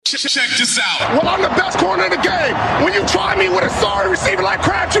Check this out. Well, I'm the best corner in the game. When you try me with a sorry receiver like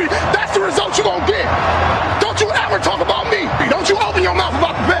Crabtree, that's the result you're going to get. Don't you ever talk about me. Don't you open your mouth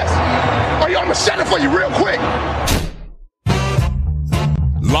about the best. Or I'm going to shut it for you real quick.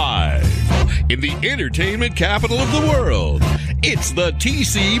 Live in the entertainment capital of the world, it's the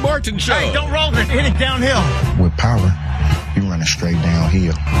T.C. Martin Show. Hey, don't roll it. Hit it downhill. With power, you running straight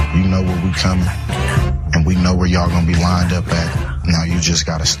downhill. You know where we coming, and we know where y'all going to be lined up at. Now you just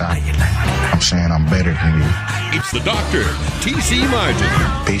got to stop. I'm saying I'm better than you. It's the Doctor, T.C.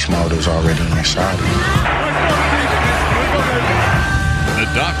 Martin. Beast mode is already inside of you. The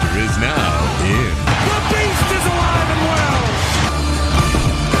Doctor is now in. The beast is alive and well.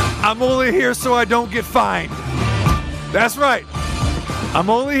 I'm only here so I don't get fined. That's right.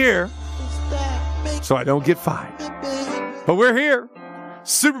 I'm only here so I don't get fined. But we're here.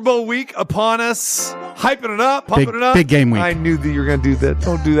 Super Bowl week upon us. Hyping it up, pumping it up. Big game week. I knew that you were going to do that.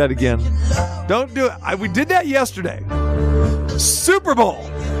 Don't do that again. Don't do it. We did that yesterday. Super Bowl.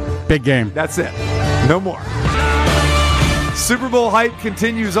 Big game. That's it. No more. Super Bowl hype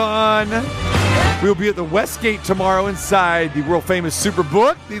continues on. We'll be at the Westgate tomorrow inside the world famous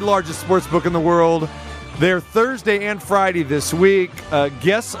Superbook, the largest sports book in the world. They're Thursday and Friday this week.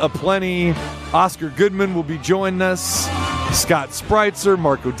 Guests aplenty. Oscar Goodman will be joining us. Scott Spreitzer,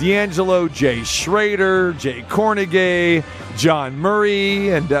 Marco D'Angelo, Jay Schrader, Jay Cornegay, John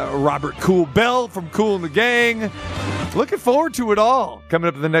Murray, and Robert Cool Bell from Cool and the Gang. Looking forward to it all coming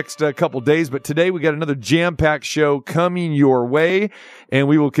up in the next couple days. But today we got another jam-packed show coming your way, and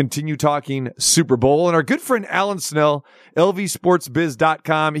we will continue talking Super Bowl. And our good friend Alan Snell,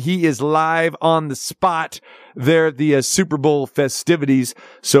 LVSportsBiz.com, he is live on the spot there at the Super Bowl festivities.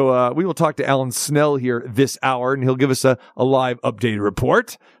 So we will talk to Alan Snell here this hour, and he'll give us a live updated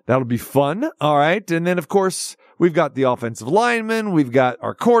report. That'll be fun. All right. And then, of course, we've got the offensive lineman. We've got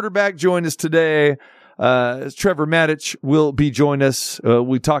our quarterback join us today. Trevor Matich will be joining us.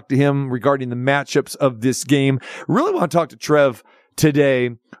 We talked to him regarding the matchups of this game. Really want to talk to Trev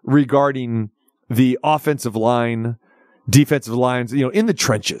today regarding the offensive line, defensive lines, in the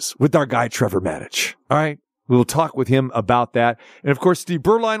trenches with our guy, Trevor Matich. All right. We will talk with him about that. And of course, Steve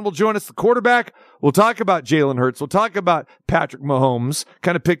Berline will join us, the quarterback. We'll talk about Jalen Hurts. We'll talk about Patrick Mahomes.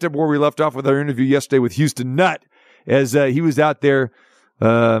 Kind of picked up where we left off with our interview yesterday with Houston Nutt as he was out there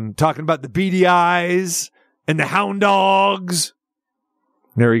talking about the beady eyes and the hound dogs.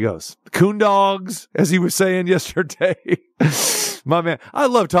 There he goes. The coon dogs, as he was saying yesterday. My man, I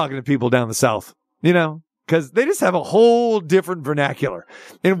love talking to people down the South, because they just have a whole different vernacular.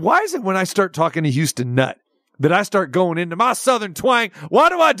 And why is it when I start talking to Houston Nutt that I start going into my Southern twang? Why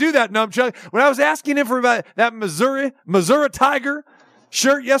do I do that, Numchuck? When I was asking him for about that Missouri Tiger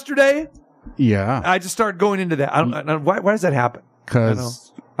shirt yesterday, yeah, I just started going into that. I don't, why does that happen?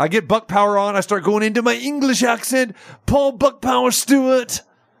 Because I get Buck Power on. I start going into my English accent. Paul Buck Power Stewart.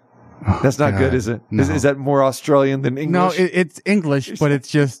 That's not good, is it? No. Is that more Australian than English? No, it's English, but it's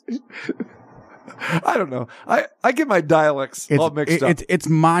just... I don't know. I get my dialects all mixed up. It's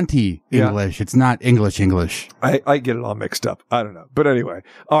Monty English. Yeah. It's not English. I get it all mixed up. I don't know. But anyway.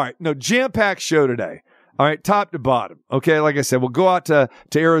 All right. No, jam-packed show today. All right. Top to bottom. Okay. Like I said, we'll go out to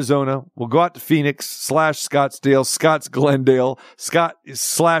Arizona. We'll go out to Phoenix / Scottsdale, Scotts Glendale, Scott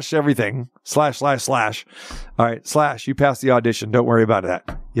 / everything / All right. / you passed the audition. Don't worry about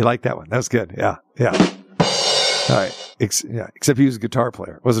that. You like that one. That was good. Yeah. All right. Except he was a guitar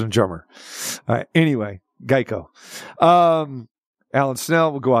player. Wasn't a drummer. All right. Anyway, Geico. Alan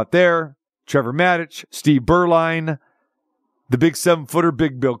Snell will go out there. Trevor Matich, Steve Berline, the big 7-footer,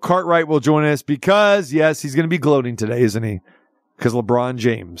 Big Bill Cartwright will join us because, yes, he's going to be gloating today, isn't he? Because LeBron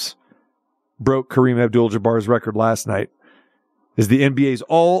James broke Kareem Abdul-Jabbar's record last night as the NBA's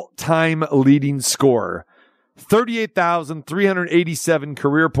all-time leading scorer. 38,387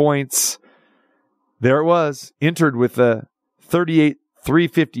 career points. There it was. Entered with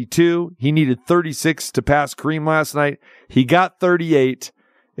 38,352. He needed 36 to pass Kareem last night. He got 38,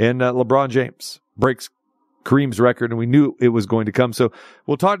 and LeBron James breaks Kareem's record, and we knew it was going to come. So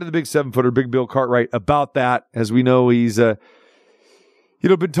we'll talk to the big 7-footer, Big Bill Cartwright, about that. As we know, he's been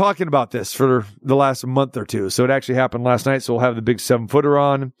talking about this for the last month or two. So it actually happened last night. So we'll have the big 7-footer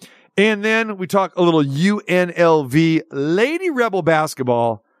on. And then we talk a little UNLV Lady Rebel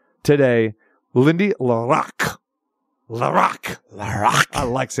basketball today. Lindy LaRock. I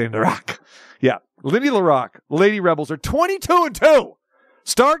like saying LaRock. Yeah. Lindy LaRock. Lady Rebels are 22-2.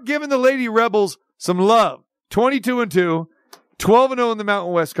 Start giving the Lady Rebels some love. 22-2. 12-0 in the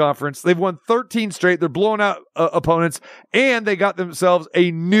Mountain West Conference. They've won 13 straight. They're blowing out opponents, and they got themselves a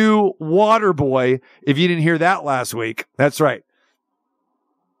new water boy. If you didn't hear that last week, that's right.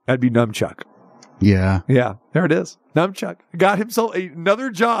 That'd be Numchuck. Yeah. Yeah, there it is. Numchuck got himself another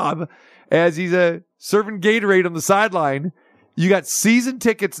job as he's serving Gatorade on the sideline. You got season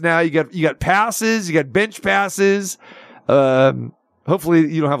tickets now. You got passes. You got bench passes.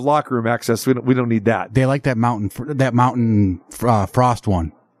 Hopefully you don't have locker room access. We don't need that. They like that mountain frost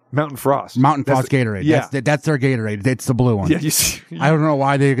one. Mountain Frost. Mountain Frost Gatorade. Yeah. That's their Gatorade. It's the blue one. Yeah, I don't know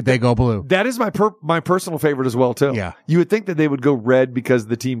why they go blue. that is my personal favorite as well too. Yeah. You would think that they would go red because of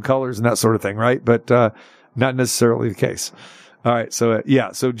the team colors and that sort of thing, right? But not necessarily the case. All right, so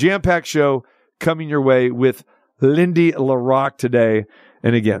so jam-packed show coming your way with Lindy LaRocque today,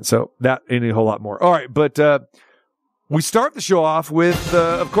 and again, so that and a whole lot more. All right, but we start the show off with,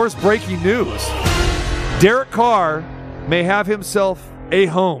 of course, breaking news. Derek Carr may have himself a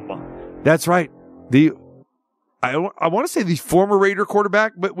home. That's right. I want to say the former Raider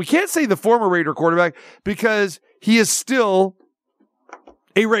quarterback, but we can't say the former Raider quarterback because he is still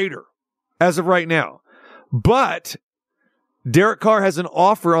a Raider as of right now. But Derek Carr has an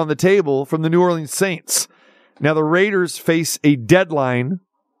offer on the table from the New Orleans Saints. Now, the Raiders face a deadline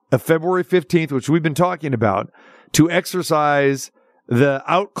of February 15th, which we've been talking about, to exercise the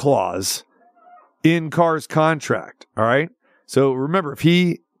out clause in Carr's contract. All right? So remember, if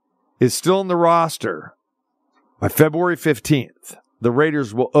he is still in the roster by February 15th, the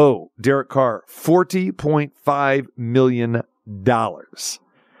Raiders will owe Derek Carr $40.5 million.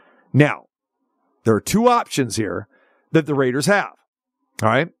 Now, there are two options here that the Raiders have. All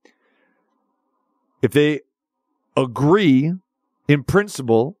right? If they agree in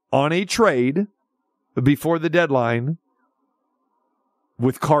principle on a trade before the deadline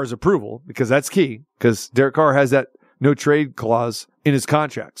with Carr's approval, because that's key, because Derek Carr has that no trade clause in his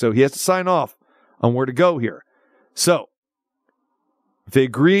contract. So he has to sign off on where to go here. So if they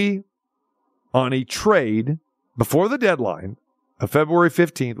agree on a trade before the deadline of February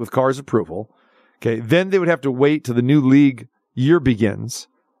 15th with Carr's approval, okay, then they would have to wait till the new league year begins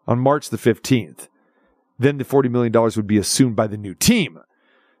on March the 15th. Then the $40 million would be assumed by the new team.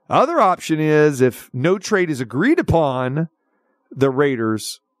 Other option is if no trade is agreed upon, the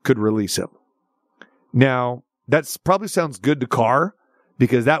Raiders could release him. Now, that probably sounds good to Carr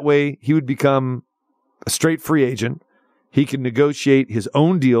because that way he would become a straight free agent. He can negotiate his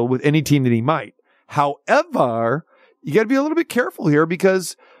own deal with any team that he might. However, you got to be a little bit careful here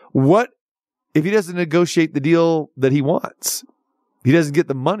because what if he doesn't negotiate the deal that he wants? He doesn't get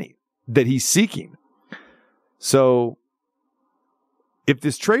the money that he's seeking. So if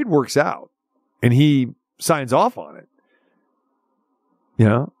this trade works out and he signs off on it, you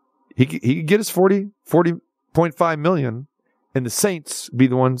know, he could get his $40.5 million and the Saints be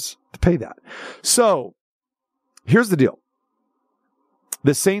the ones to pay that. So here's the deal.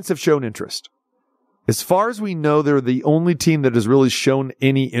 The Saints have shown interest. As far as we know, they're the only team that has really shown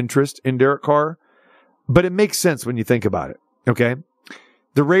any interest in Derek Carr, but it makes sense when you think about it. Okay.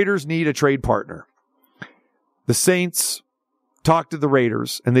 The Raiders need a trade partner. The Saints talk to the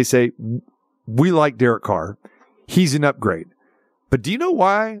Raiders and they say, we like Derek Carr. He's an upgrade. But do you know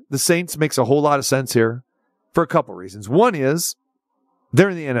why the Saints makes a whole lot of sense here? For a couple reasons. One is they're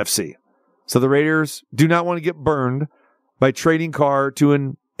in the NFC. So the Raiders do not want to get burned by trading Carr to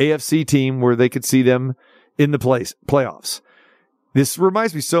an AFC team where they could see them in the playoffs. This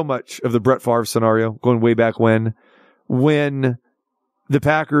reminds me so much of the Brett Favre scenario going way back when the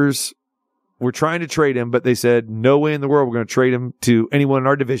Packers were trying to trade him, but they said, no way in the world we're going to trade him to anyone in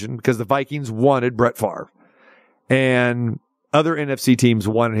our division because the Vikings wanted Brett Favre. And other NFC teams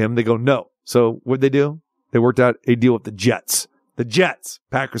wanted him. They go, no. So what'd they do? They worked out a deal with the Jets. The Jets.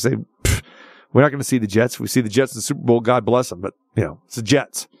 Packers say, we're not going to see the Jets. If we see the Jets in the Super Bowl, God bless them. But, you know, it's the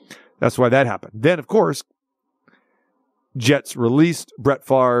Jets. That's why that happened. Then, of course, Jets released Brett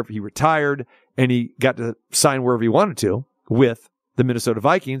Favre. He retired, and he got to sign wherever he wanted to with the Minnesota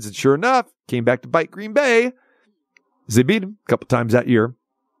Vikings. And sure enough, came back to bite Green Bay as they beat him a couple times that year.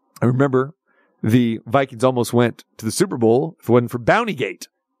 I remember the Vikings almost went to the Super Bowl if it wasn't for Bountygate.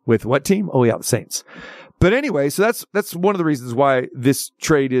 With what team? Oh, yeah, the Saints. But anyway, so that's one of the reasons why this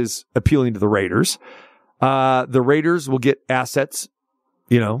trade is appealing to the Raiders. The Raiders will get assets,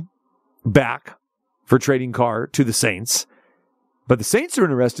 you know, back for trading Carr to the Saints. But the Saints are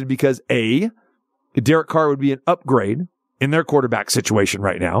interested because, A, Derek Carr would be an upgrade in their quarterback situation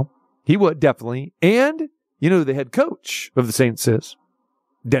right now. He would, definitely. And, you know who the head coach of the Saints is?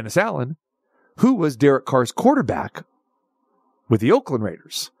 Dennis Allen, who was Derek Carr's quarterback with the Oakland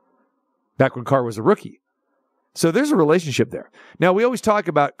Raiders back when Carr was a rookie. So there's a relationship there. Now, we always talk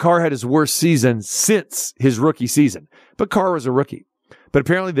about Carr had his worst season since his rookie season, but Carr was a rookie. But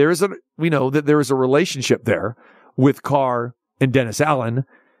apparently we know that there is a relationship there with Carr and Dennis Allen.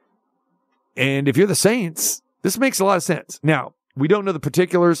 And if you're the Saints, this makes a lot of sense. Now, we don't know the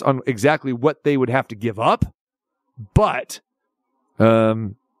particulars on exactly what they would have to give up, but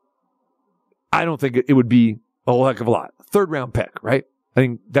I don't think it would be a whole heck of a lot. 3rd round pick, right? I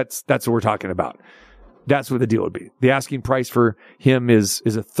think that's what we're talking about. That's what the deal would be. The asking price for him is a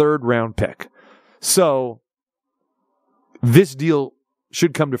 3rd round pick. So this deal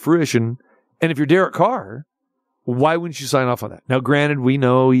should come to fruition. And if you're Derek Carr, why wouldn't you sign off on that? Now, granted, we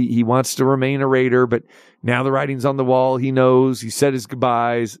know he wants to remain a Raider, but now the writing's on the wall. He knows. He said his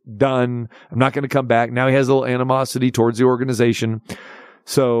goodbyes. Done. I'm not going to come back. Now he has a little animosity towards the organization.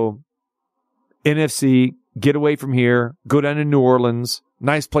 So NFC, get away from here. Go down to New Orleans.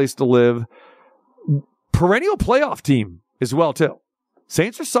 Nice place to live. Perennial playoff team as well, too.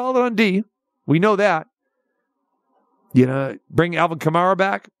 Saints are solid on D. We know that. Bring Alvin Kamara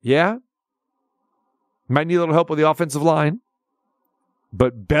back? Yeah. Might need a little help with the offensive line,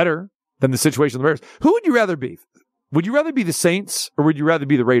 but better than the situation of the Bears. Who would you rather be? Would you rather be the Saints or would you rather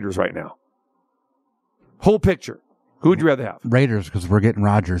be the Raiders right now? Whole picture. Who would you rather have? Raiders, because we're getting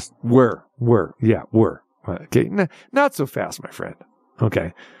Rodgers. We're. Okay, not so fast, my friend.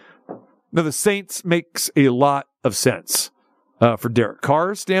 Okay. Now, the Saints makes a lot of sense for Derek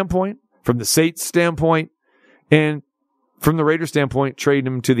Carr's standpoint, from the Saints standpoint, and from the Raiders standpoint, trade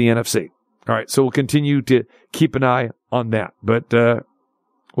him to the NFC. All right, so we'll continue to keep an eye on that, but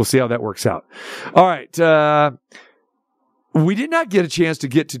we'll see how that works out. All right, we did not get a chance to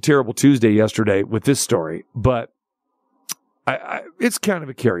get to Terrible Tuesday yesterday with this story, but it's kind of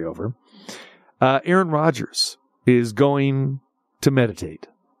a carryover. Aaron Rodgers is going to meditate.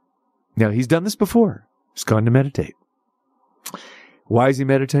 Now, he's done this before. He's gone to meditate. Why is he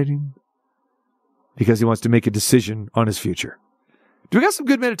meditating? Because he wants to make a decision on his future. Do we got some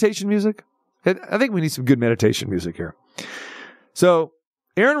good meditation music? I think we need some good meditation music here. So,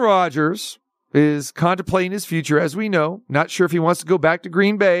 Aaron Rodgers is contemplating his future, as we know. Not sure if he wants to go back to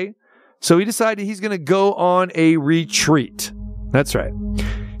Green Bay. So he decided he's going to go on a retreat. That's right.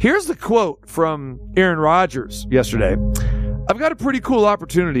 Here's the quote from Aaron Rodgers yesterday. I've got a pretty cool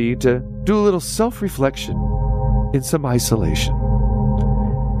opportunity to do a little self-reflection in some isolation.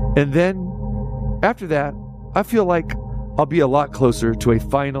 And then, after that, I feel like I'll be a lot closer to a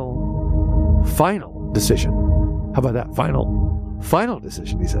final decision. How about that? Final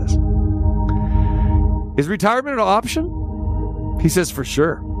decision, he says. Is retirement an option? He says for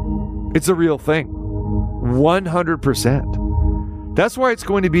sure. It's a real thing. 100%. That's why it's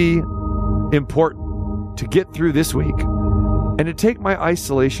going to be important to get through this week and to take my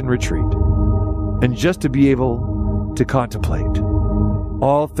isolation retreat and just to be able to contemplate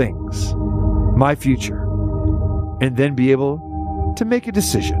all things, my future, and then be able to make a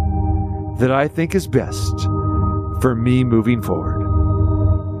decision that I think is best for me moving forward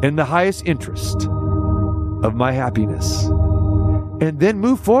in the highest interest of my happiness, and then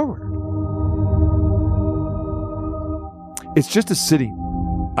move forward. It's just a sitting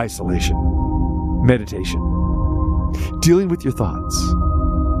isolation, meditation, dealing with your thoughts.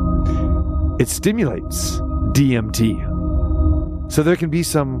 It stimulates DMT, so there can be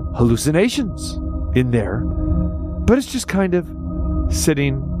some hallucinations in there, but it's just kind of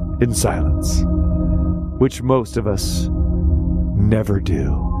sitting in silence, which most of us never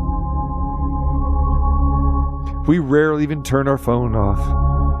do. We rarely even turn our phone off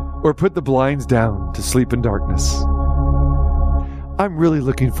or put the blinds down to sleep in darkness. I'm really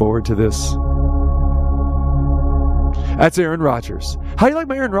looking forward to this. That's Aaron Rodgers. How do you like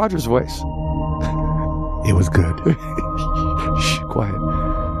my Aaron Rodgers voice? It was good. Shh, quiet.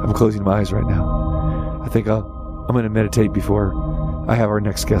 I'm closing my eyes right now. I think I'm going to meditate before I have our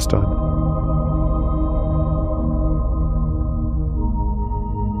next guest on.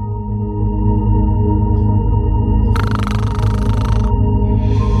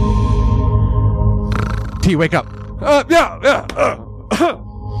 T, wake up.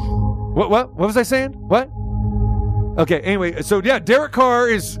 What was I saying? What? Okay, anyway, so yeah, Derek Carr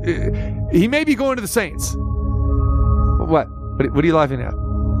is, he may be going to the Saints. What are you laughing at?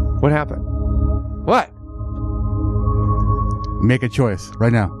 What happened? What? Make a choice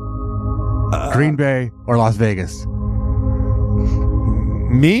right now. Green Bay or Las Vegas?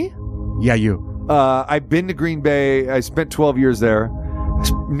 Me? Yeah, you. I've been to Green Bay. I spent 12 years there.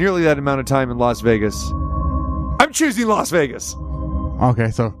 Nearly that amount of time in Las Vegas. I'm choosing Las Vegas.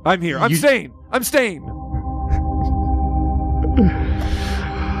 Okay, so I'm here. I'm staying.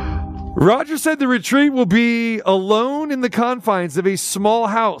 Rodgers said the retreat will be alone in the confines of a small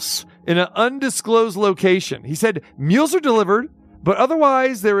house in an undisclosed location. He said meals are delivered, but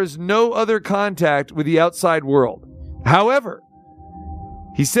otherwise there is no other contact with the outside world. However,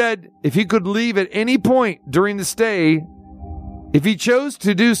 He said if he could leave at any point during the stay, if he chose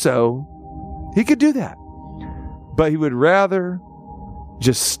to do so, he could do that. But he would rather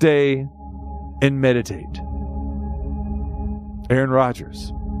just stay and meditate. Aaron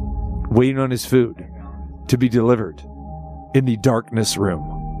Rodgers, waiting on his food to be delivered in the darkness room.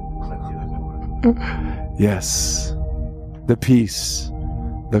 Yes, the peace,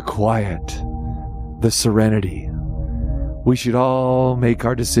 the quiet, the serenity. We should all make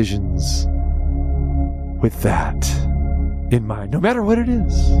our decisions with that in mind, no matter what it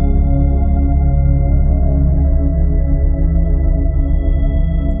is.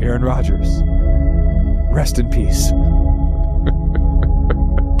 Aaron Rodgers, rest in peace.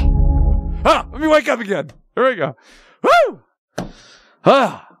 Let me wake up again. There we go. Woo!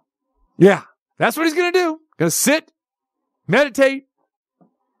 Yeah, that's what he's going to do. Going to sit, meditate,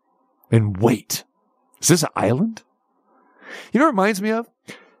 and wait. Is this an island? You know what it reminds me of?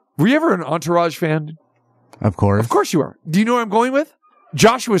 Were you ever an Entourage fan? Of course. Of course you are. Do you know where I'm going with?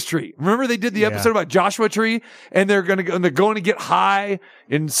 Joshua's Tree. Remember they did the episode about Joshua Tree, and they're going to get high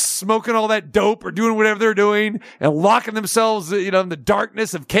and smoking all that dope or doing whatever they're doing and locking themselves, in the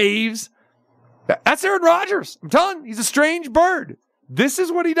darkness of caves. That's Aaron Rodgers. I'm telling you, he's a strange bird. This is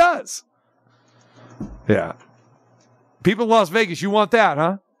what he does. Yeah. People in Las Vegas, you want that,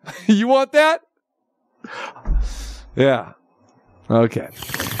 huh? You want that? Yeah. Okay.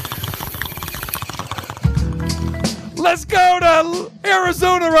 Let's go to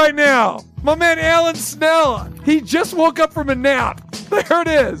Arizona right now. My man Alan Snell, he just woke up from a nap. There it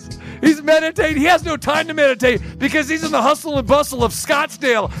is. He's meditating. He has no time to meditate because he's in the hustle and bustle of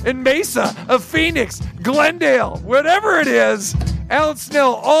Scottsdale and Mesa, of Phoenix, Glendale, whatever it is. Alan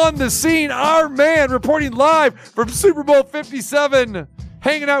Snell on the scene, our man, reporting live from Super Bowl 57,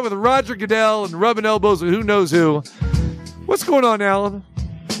 hanging out with Roger Goodell and rubbing elbows with who knows who. What's going on, Alan?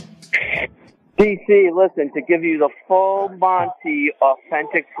 DC, listen, to give you the full Monty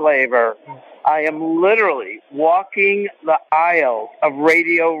authentic flavor, I am literally walking the aisles of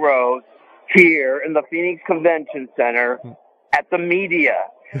Radio Row here in the Phoenix Convention Center at the Media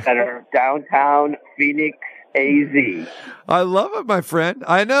Center, downtown Phoenix, AZ. I love it, my friend.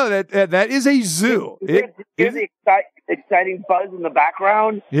 I know that is a zoo. Here's the exciting buzz in the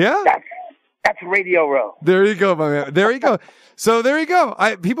background. Yeah. That's Radio Row. There you go, my man. There you go. So there you go.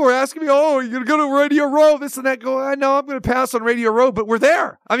 People were asking me, "Oh, you're going to go to Radio Row, this and that." Go, I know I'm going to pass on Radio Row, but we're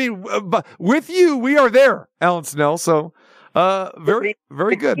there. I mean, with you, we are there, Alan Snell. So, very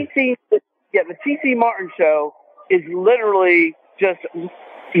good. The TC Martin Show is literally just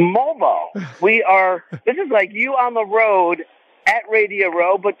mobile. This is like you on the road at Radio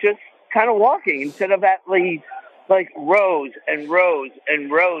Row, but just kind of walking instead of at least like rows and rows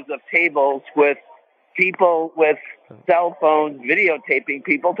and rows of tables with people with cell phones videotaping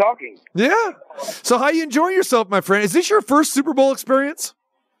people talking. Yeah. So how you enjoying yourself, my friend? Is this your first Super Bowl experience?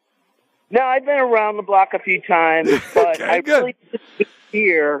 No, I've been around the block a few times, but I really just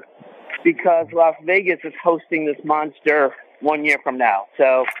here because Las Vegas is hosting this monster 1 year from now.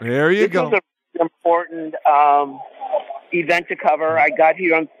 So there you go. This was an important event to cover. I got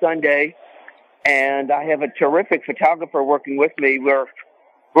here on Sunday, and I have a terrific photographer working with me. We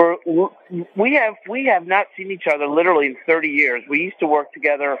have not seen each other literally in 30 years. We used to work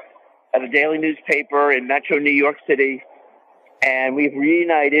together at a daily newspaper in Metro New York City, and we've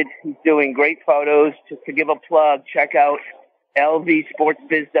reunited. He's doing great photos. Just to give a plug, check out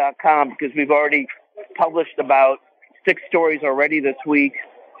lvsportsbiz.com because we've already published about 6 stories already this week,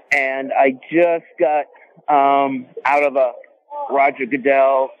 and I just got out of a Roger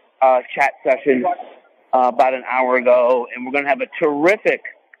Goodell chat session about an hour ago, and we're going to have a terrific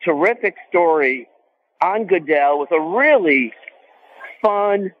story on Goodell with a really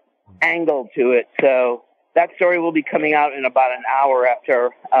fun angle to it. So that story will be coming out in about an hour after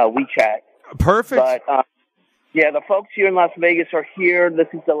we chat. Perfect. But yeah, the folks here in Las Vegas are here.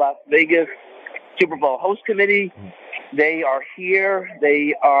 This is the Las Vegas Super Bowl host committee. They are here.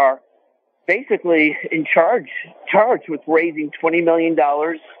 They are basically in charge with raising $20 million.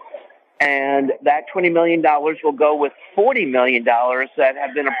 And that $20 million will go with $40 million that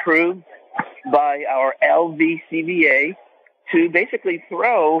have been approved by our LVCVA to basically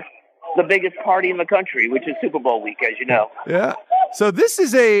throw the biggest party in the country, which is Super Bowl week, as you know. Yeah. So this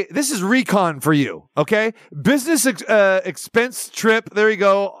is recon for you, okay? Business expense trip. There you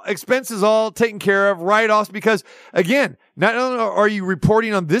go. Expenses all taken care of, write-offs, because again, not only are you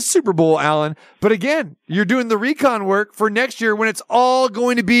reporting on this Super Bowl, Alan, but again, you're doing the recon work for next year when it's all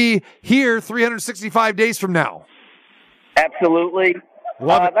going to be here 365 days from now. Absolutely.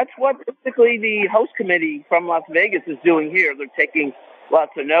 That's what basically the host committee from Las Vegas is doing here. They're taking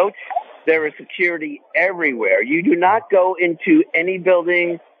lots of notes. There is security everywhere. You do not go into any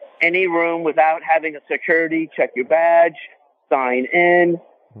building, any room without having a security, check your badge, sign in.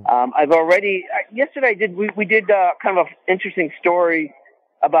 Yesterday we did kind of an interesting story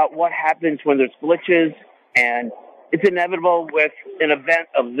about what happens when there's glitches, and it's inevitable with an event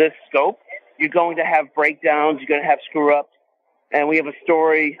of this scope. You're going to have breakdowns, you're going to have screw-ups, and we have a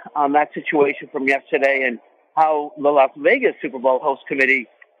story on that situation from yesterday and how the Las Vegas Super Bowl host committee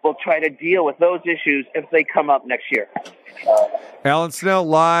will try to deal with those issues if they come up next year. Alan Snell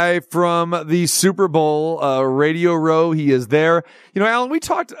live from the Super Bowl Radio Row. He is there. Alan, we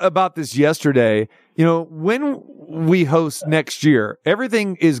talked about this yesterday. When we host next year,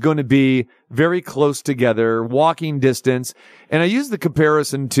 everything is going to be very close together, walking distance. And I use the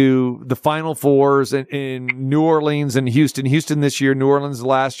comparison to the Final Fours in New Orleans and Houston. Houston this year, New Orleans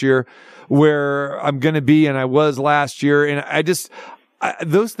last year, where I'm going to be and I was last year. And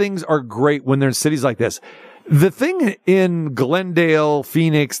those things are great when they're in cities like this. The thing in Glendale,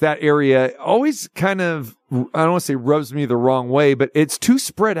 Phoenix, that area always kind of, I don't want to say rubs me the wrong way, but it's too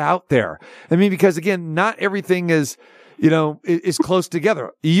spread out there. I mean, because again, not everything is close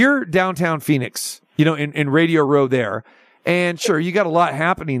together. You're downtown Phoenix, in Radio Row there. And sure, you got a lot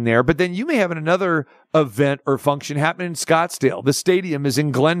happening there, but then you may have another event or function happening in Scottsdale. The stadium is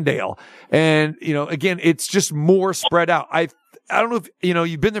in Glendale. And, again, it's just more spread out. I don't know if,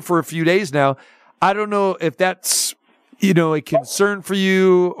 you've been there for a few days now. I don't know if that's, a concern for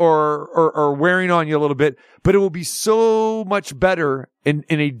you or wearing on you a little bit, but it will be so much better in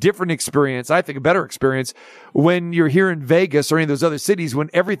a different experience. I think a better experience when you're here in Vegas or any of those other cities when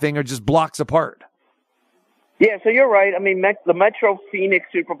everything are just blocks apart. Yeah, so you're right. I mean, the Metro Phoenix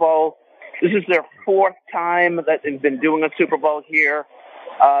Super Bowl, this is their fourth time that they've been doing a Super Bowl here.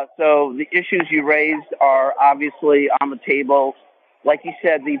 So the issues you raised are obviously on the table. Like you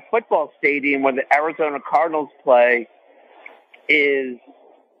said, the football stadium where the Arizona Cardinals play is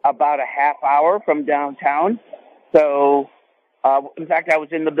about a half hour from downtown. So, in fact, I was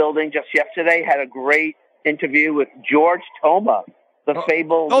in the building just yesterday, had a great interview with George Toma, the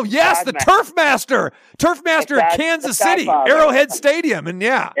fabled... Oh, yes, the Turf Master of Kansas City, Arrowhead Stadium, and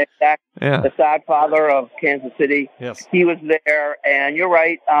yeah. Exactly. Yeah. The godfather of Kansas City. Yes. He was there, and you're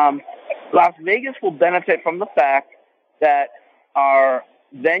right. Las Vegas will benefit from the fact that our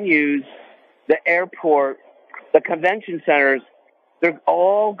venues, the airport, the convention centers, they're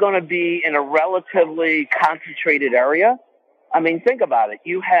all going to be in a relatively concentrated area. I mean, think about it.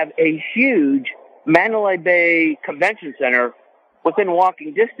 You have a huge Mandalay Bay Convention Center within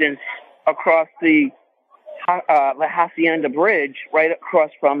walking distance across the Hacienda Bridge right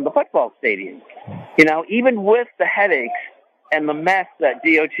across from the football stadium. Even with the headaches and the mess that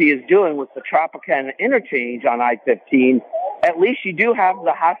DOT is doing with the Tropicana interchange on I-15, at least you do have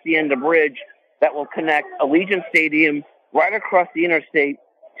the Hacienda Bridge that will connect Allegiant Stadium right across the interstate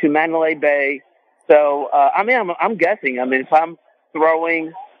to Mandalay Bay. So, I'm guessing. If I'm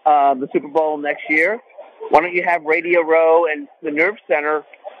throwing the Super Bowl next year, why don't you have Radio Row and the Nerve Center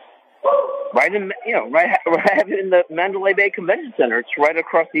right in the Mandalay Bay Convention Center? It's right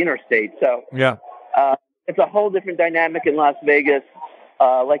across the interstate. So, yeah. It's a whole different dynamic in Las Vegas.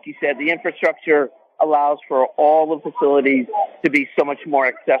 Like you said, the infrastructure allows for all the facilities to be so much more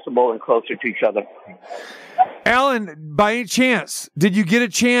accessible and closer to each other. Alan, by any chance, did you get a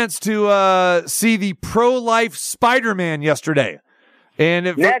chance to see the pro-life Spider-Man yesterday? And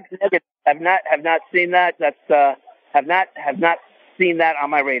if have not seen that. That's have not seen that on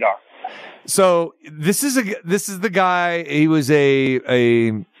my radar. So this is the guy. He was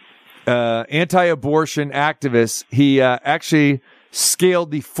a anti-abortion activist. He actually scaled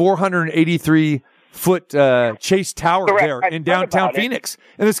the 483-foot Chase Tower there in downtown Phoenix.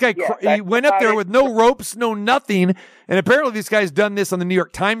 And this guy, he went up there with no ropes, no nothing. And apparently this guy's done this on the New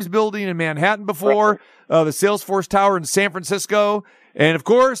York Times building in Manhattan before, the Salesforce Tower in San Francisco. And of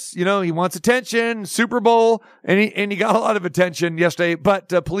course, he wants attention, Super Bowl, and he got a lot of attention yesterday, but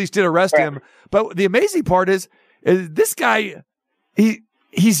police did arrest him. But the amazing part is this guy, he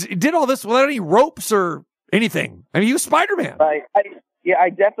did all this without any ropes or anything. I mean, he was Spider-Man. Right. I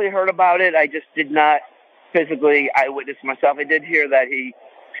definitely heard about it. I just did not physically eyewitness myself. I did hear that he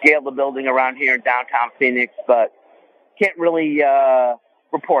scaled the building around here in downtown Phoenix, but can't really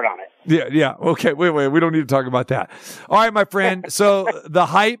report on it. Yeah. Okay, wait. We don't need to talk about that. All right, my friend. So the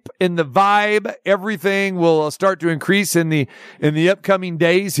hype and the vibe, everything will start to increase in the upcoming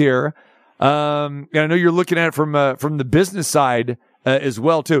days here. And I know you're looking at it from the business side as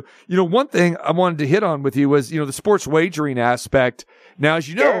well too. One thing I wanted to hit on with you was the sports wagering aspect. Now, as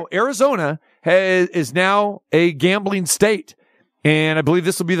you know, Arizona is now a gambling state. And I believe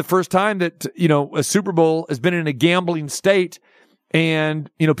this will be the first time that, a Super Bowl has been in a gambling state. And,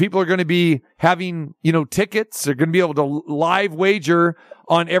 people are going to be having, tickets. They're going to be able to live wager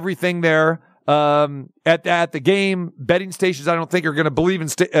on everything there. At the game, betting stations, I don't think are going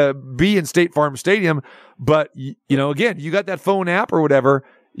to be in State Farm Stadium. But, again, you got that phone app or whatever.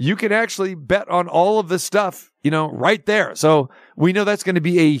 You can actually bet on all of this stuff, right there. So we know that's going to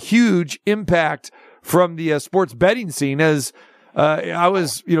be a huge impact from the sports betting scene, as I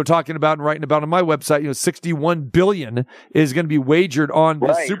was, talking about and writing about on my website. $61 billion is going to be wagered on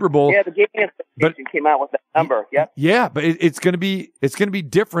the Super Bowl. Yeah, the game association came out with that number. Yep. Yeah, but it's going to be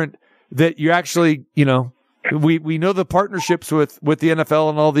different. That you actually, we know the partnerships with the NFL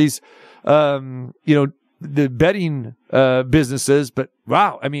and all these, the betting businesses. But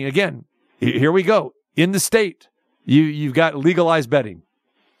wow, I mean, again, here we go in the state. You've got legalized betting.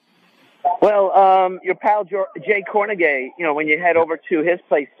 Well, your pal Jay Cornegay, when you head over to his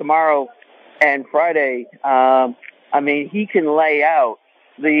place tomorrow and Friday, he can lay out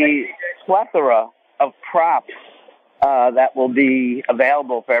the plethora of props that will be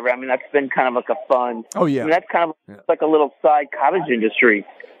available for everyone. That's been kind of like a fun. Oh yeah, that's kind of like a little side cottage industry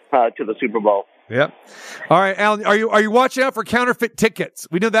to the Super Bowl. Yep. All right, Alan, are you watching out for counterfeit tickets?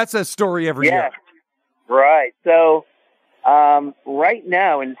 We know that's a story every year. Right. So right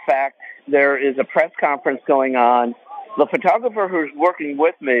now, in fact, there is a press conference going on. The photographer who's working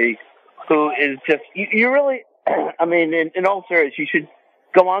with me, who is just you really, in all seriousness, you should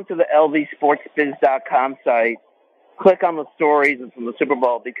go onto the lvsportsbiz.com site. Click on the stories from the Super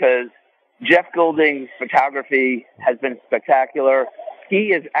Bowl, because Jeff Goulding's photography has been spectacular.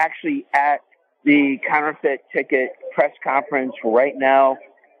 He is actually at the counterfeit ticket press conference right now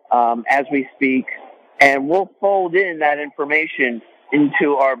as we speak, and we'll fold in that information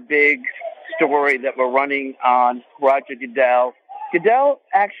into our big story that we're running on Roger Goodell. Goodell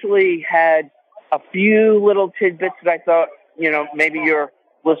actually had a few little tidbits that I thought, maybe your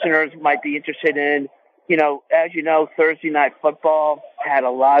listeners might be interested in. As you know, Thursday Night Football had a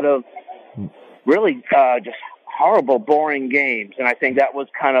lot of really just horrible, boring games. And I think that was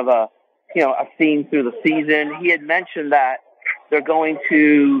kind of a theme through the season. He had mentioned that they're going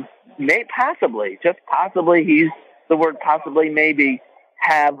to possibly, he's the word possibly, maybe,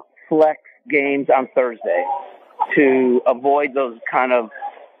 have flex games on Thursday to avoid those kind of,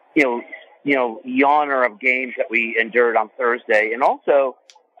 yawner of games that we endured on Thursday. And also,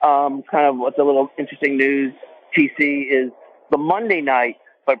 kind of what's a little interesting news, TC, is the Monday night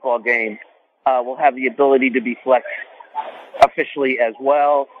football game will have the ability to be flexed officially as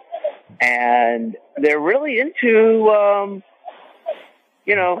well. And they're really into,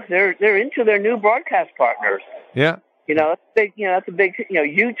 they're into their new broadcast partners. Yeah. That's big. That's a big.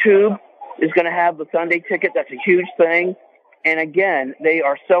 YouTube is going to have the Sunday ticket. That's a huge thing. And again, they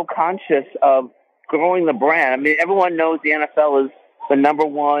are so conscious of growing the brand. Everyone knows the NFL is the number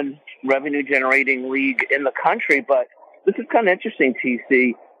one revenue generating league in the country, but this is kind of interesting,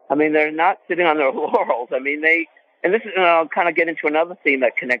 TC. They're not sitting on their laurels. I'll kind of get into another theme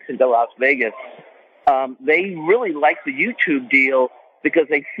that connects into Las Vegas. They really like the YouTube deal because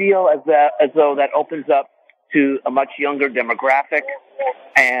they feel as though that opens up to a much younger demographic.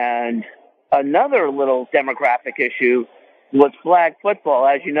 And another little demographic issue was flag football.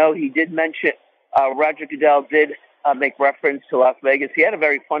 As you know, he did mention, Roger Goodell did make reference to Las Vegas. He had a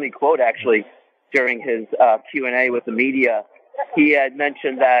very funny quote, actually, during his Q&A with the media. He had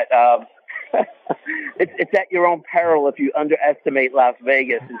mentioned that it's at your own peril if you underestimate Las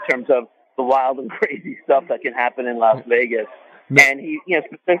Vegas in terms of the wild and crazy stuff that can happen in Las Vegas. And he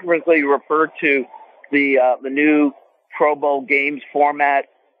specifically referred to the new Pro Bowl games format,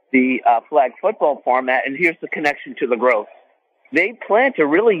 the flag football format, and here's the connection to the growth. They plan to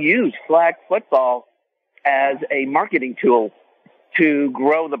really use flag football as a marketing tool to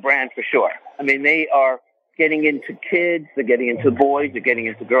grow the brand for sure. They are getting into kids, they're getting into boys, they're getting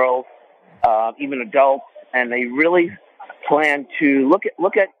into girls, even adults, and they really plan to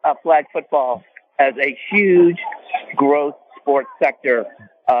look at flag football as a huge growth sports sector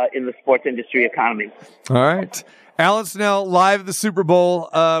in the sports industry economy. All right. Alan Snell, live at the Super Bowl.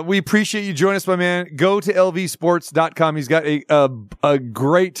 We appreciate you joining us, my man. Go to lvsports.com. He's got a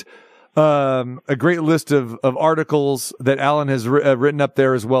great list of articles that Alan has written up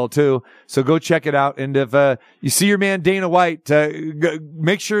there as well too. So go check it out. And if you see your man Dana White,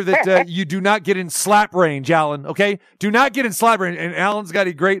 make sure that you do not get in slap range, Alan. Okay, do not get in slap range. And Alan's got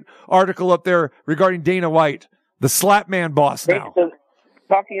a great article up there regarding Dana White, the slap man boss now. So,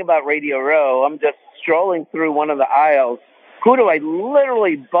 talking about Radio Row, I'm just strolling through one of the aisles. Who do I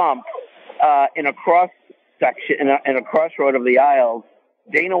literally bump in a cross section, in a crossroad of the aisles,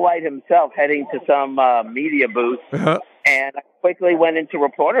 Dana White himself heading to some media booth. And I quickly went into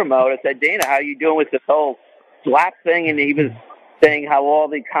reporter mode. I said, Dana, how you doing with this whole slap thing? And he was saying how all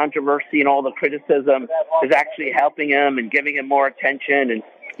the controversy and all the criticism is actually helping him and giving him more attention. And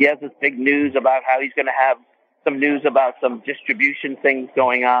he has this big news about how he's going to have some news about some distribution things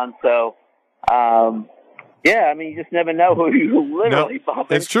going on. So, yeah, I mean, you just never know who you literally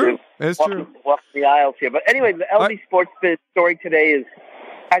bump into. It's true. It's true. Walking the aisles here. But anyway, the LV Sports Biz story today is,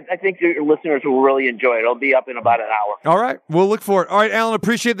 I think your listeners will really enjoy it. It'll be up in about an hour. All right. We'll look for it. All right, Alan,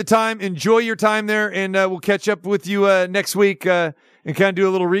 appreciate the time. Enjoy your time there, and we'll catch up with you next week and kind of do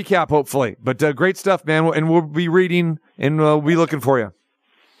a little recap, hopefully. But great stuff, man, and we'll be reading, and we'll be looking for you.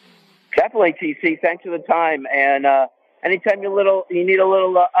 Definitely, TC. Thanks for the time. And anytime you need a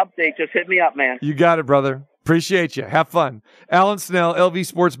little update, just hit me up, man. You got it, brother. Appreciate you. Have fun. Alan Snell,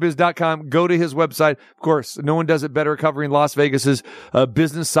 lvsportsbiz.com. Go to his website. Of course, no one does it better covering Las Vegas's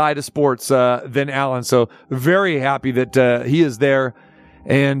business side of sports than Alan. So very happy that he is there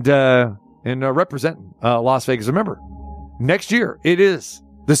and representing Las Vegas. Remember, next year it is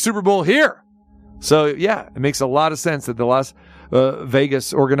the Super Bowl here. So yeah, it makes a lot of sense that the Las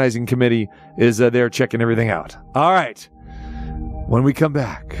Vegas organizing committee is there checking everything out. All right. When we come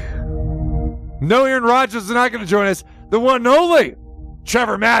back, no, Aaron Rodgers is not going to join us. The one and only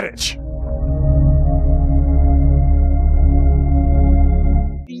Trevor Matich.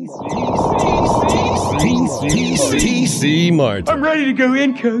 TC Martin. I'm ready to go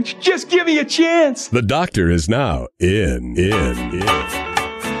in, Coach. Just give me a chance. The doctor is now in.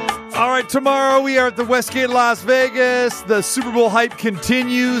 All right, tomorrow we are at the Westgate, Las Vegas. The Super Bowl hype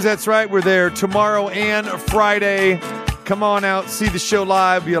continues. That's right, we're there tomorrow and Friday. Come on out, see the show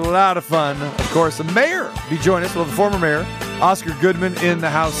live. Be a lot of fun. Of course, the mayor be joining us. Well, the former mayor, Oscar Goodman, in the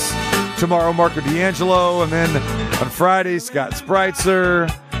house tomorrow. Marco D'Angelo, and then on Friday, Scott Spreitzer,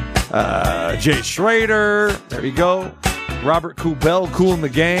 Jay Schrader. There you go. Robert Kubel, Cool and the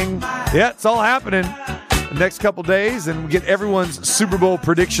Gang. Yeah, it's all happening the next couple days, and we get everyone's Super Bowl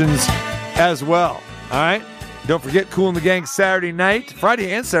predictions as well. All right. Don't forget Cool and the Gang Friday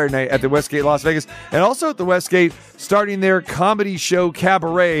and Saturday night at the Westgate, Las Vegas. And also at the Westgate, starting their comedy show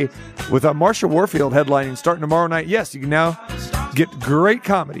Cabaret with Marsha Warfield headlining starting tomorrow night. Yes, you can now get great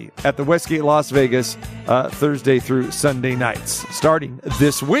comedy at the Westgate, Las Vegas, Thursday through Sunday nights, starting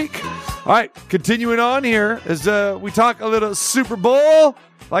this week. All right, continuing on here as we talk a little Super Bowl.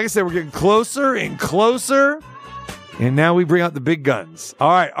 Like I said, we're getting closer and closer. And now we bring out the big guns. All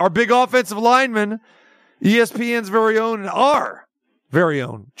right, our big offensive lineman, ESPN's very own and our very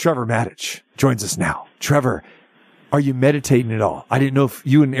own Trevor Matich joins us now. Trevor, are you meditating at all? I didn't know if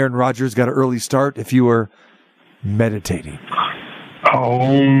you and Aaron Rodgers got an early start, if you were meditating.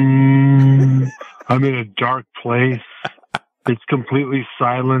 I'm in a dark place. It's completely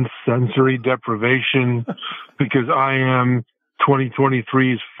silent, sensory deprivation, because I am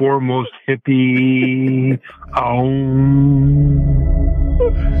 2023's foremost hippie.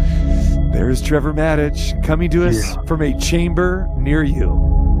 There's Trevor Matich coming to us from a chamber near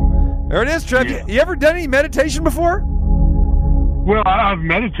you. There it is, Trevor. Yeah. You ever done any meditation before? Well, I've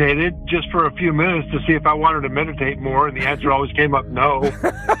meditated just for a few minutes to see if I wanted to meditate more, and the answer always came up no.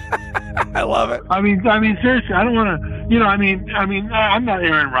 I love it. I mean, seriously, I don't want to, I'm not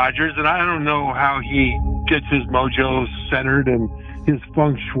Aaron Rodgers, and I don't know how he gets his mojo centered and his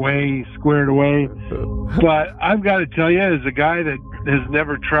feng shui squared away. But I've got to tell you, as a guy that has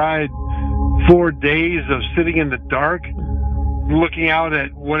never tried 4 days of sitting in the dark, looking out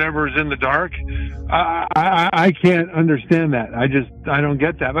at whatever's in the dark, I can't understand that. I don't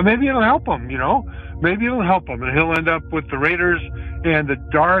get that. But maybe it'll help him, Maybe it'll help him, and he'll end up with the Raiders and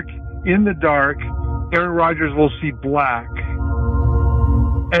in the dark, Aaron Rodgers will see black.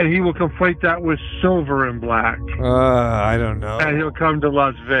 And he will conflate that with silver and black. I don't know. And he'll come to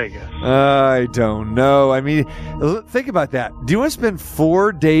Las Vegas. I don't know. I mean, think about that. Do you want to spend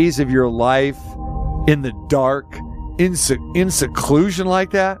 4 days of your life in the dark, in seclusion like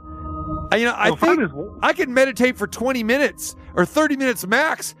that? I think I can meditate for 20 minutes or 30 minutes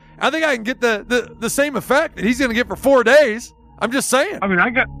max. I think I can get the same effect that he's going to get for 4 days. I'm just saying. I mean, I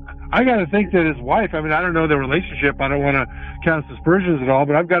got to think that his wife, I don't know the relationship. I don't want to cast aspersions at all,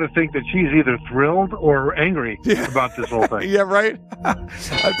 but I've got to think that she's either thrilled or angry about this whole thing. Yeah, right?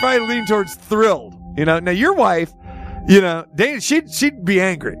 I'd probably lean towards thrilled. Now your wife, Dana, she'd be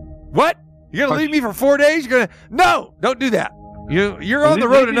angry. What? You're going to leave me for 4 days? No, don't do that. You're on the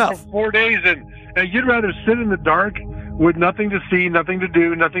road enough. For 4 days, and you'd rather sit in the dark with nothing to see, nothing to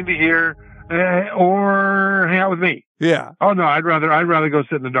do, nothing to hear, or hang out with me. Yeah. Oh no, I'd rather go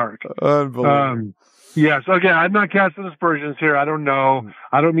sit in the dark. Unbelievable. Yes. Again, I'm not casting aspersions here. I don't know.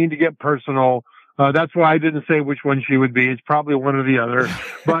 I don't mean to get personal. That's why I didn't say which one she would be. It's probably one or the other.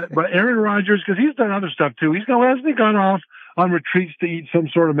 But Aaron Rodgers, because he's done other stuff too. Hasn't he gone off on retreats to eat some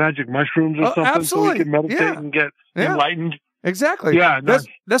sort of magic mushrooms or something absolutely. so he can meditate and get enlightened? Exactly. Yeah.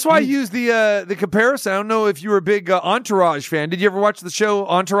 That's why I use the comparison. I don't know if you were a big Entourage fan. Did you ever watch the show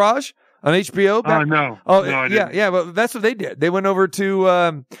Entourage on HBO? No. Oh, no, I didn't. yeah. Well, that's what they did. They went over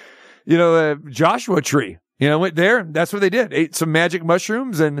to Joshua Tree. Went there. That's what they did. Ate some magic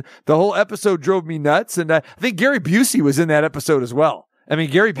mushrooms, and the whole episode drove me nuts. And I think Gary Busey was in that episode as well. I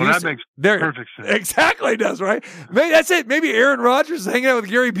mean, Gary Busey. Well, that makes perfect sense. Exactly does, right? Maybe that's it. Maybe Aaron Rodgers is hanging out with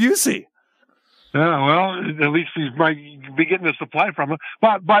Gary Busey. Yeah, well, at least he might be getting a supply from him.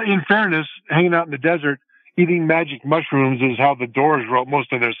 But in fairness, hanging out in the desert, eating magic mushrooms is how the Doors wrote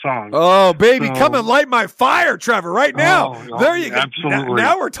most of their songs. Oh, baby, come and light my fire, Trevor, right now. There you go. Absolutely.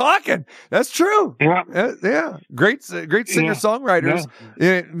 Now we're talking. That's true. Yeah. Yeah. Great singer-songwriters.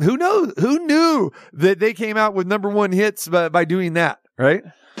 Yeah. Who knew that they came out with number one hits by doing that, right?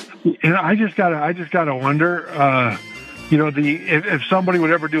 I just gotta wonder, if somebody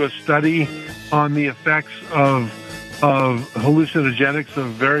would ever do a study on the effects of hallucinogenics of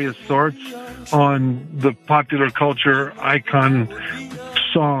various sorts on the popular culture icon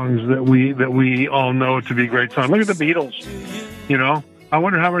songs that we all know to be great songs. Look at the Beatles. I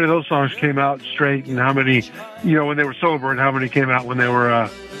wonder how many of those songs came out straight and how many, when they were sober, and how many came out when they were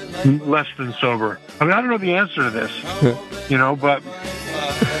less than sober. I mean, I don't know the answer to this, but.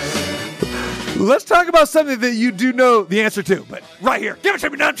 Let's talk about something that you do know the answer to, but right here. Give it to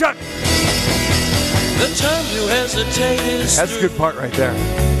me, Nunchuck. The time you hesitate is That's a good part right there.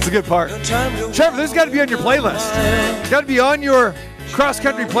 It's a good part. Trevor, this has got to be on your playlist. It's got to be on your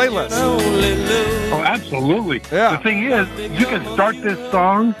cross-country playlist. Oh, absolutely. Yeah. The thing is, you can start this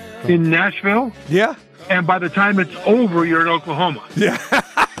song in Nashville. Yeah. And by the time it's over, you're in Oklahoma. Yeah.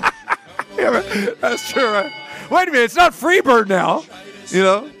 That's true, right? Wait a minute. It's not Freebird now,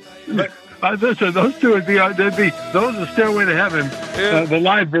 Listen, those two would be those are Stairway to Heaven, the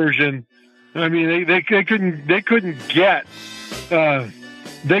live version. I mean, they couldn't get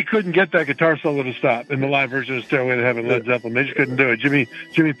that guitar solo to stop in the live version of Stairway to Heaven, Led Zeppelin. They just couldn't do it. Jimmy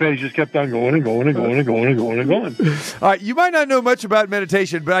Page just kept on going and going and going and going and going and going. All right, you might not know much about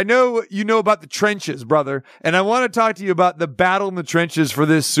meditation, but I know you know about the trenches, brother. And I want to talk to you about the battle in the trenches for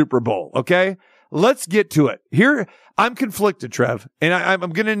this Super Bowl. Okay, let's get to it. Here, I'm conflicted, Trev, and I'm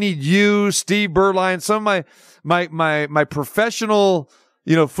going to need you, Steve Berline, some of my professional,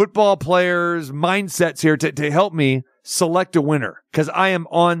 football players' mindsets here to help me select a winner, because I am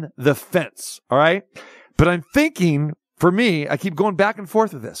on the fence. All right, but I'm thinking, for me, I keep going back and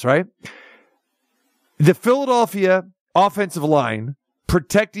forth with this. Right, the Philadelphia offensive line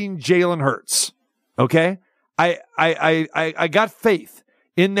protecting Jalen Hurts. Okay, I got faith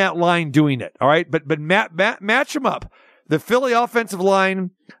in that line doing it. All right. But match them up. The Philly offensive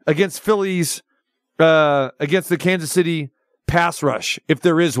line against against the Kansas City pass rush, if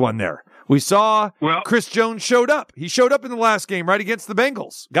there is one there. We saw Chris Jones showed up. He showed up in the last game, right, against the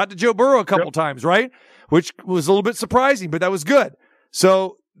Bengals. Got to Joe Burrow a couple times, right? Which was a little bit surprising, but that was good.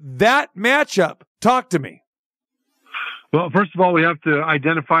 So that matchup, talk to me. Well, first of all, we have to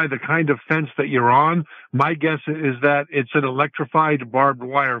identify the kind of fence that you're on. My guess is that it's an electrified barbed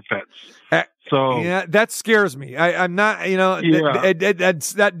wire fence. So yeah, that scares me. I'm not,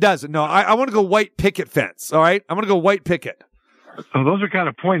 that doesn't. No, I want to go white picket fence. All right, I'm going to go white picket. Oh, those are kind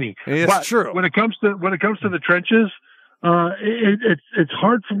of pointy. It's true. When it comes to the trenches, it's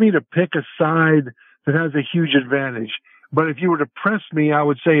hard for me to pick a side that has a huge advantage. But if you were to press me, I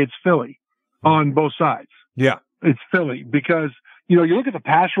would say it's Philly on both sides. Yeah. It's Philly because, you look at the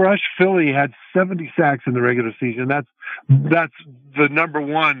pass rush, Philly had 70 sacks in the regular season. That's the number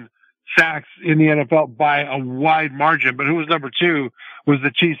one sacks in the NFL by a wide margin. But who was number two was the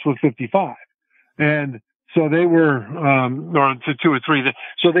Chiefs with 55. And so they were, or to 2 or 3.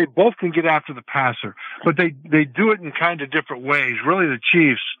 So they both can get after the passer, but they do it in kind of different ways. Really, the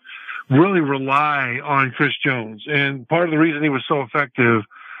Chiefs really rely on Chris Jones. And part of the reason he was so effective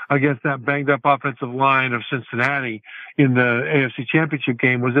against that banged up offensive line of Cincinnati in the AFC Championship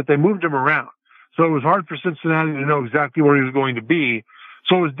game was that they moved him around. So it was hard for Cincinnati to know exactly where he was going to be.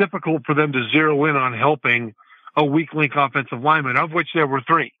 So it was difficult for them to zero in on helping a weak link offensive lineman, of which there were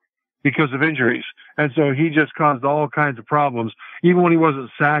 3 because of injuries. And so he just caused all kinds of problems. Even when he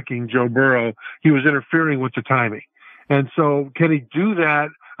wasn't sacking Joe Burrow, he was interfering with the timing. And so can he do that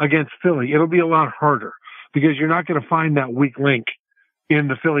against Philly? It'll be a lot harder because you're not going to find that weak link in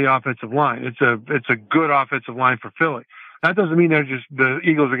the Philly offensive line. It's a good offensive line for Philly. That doesn't mean the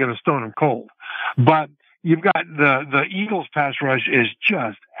Eagles are going to stone them cold. But you've got the Eagles pass rush is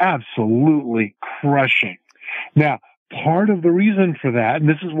just absolutely crushing. Now, part of the reason for that, and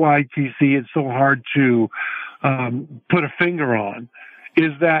this is why TC is so hard to put a finger on,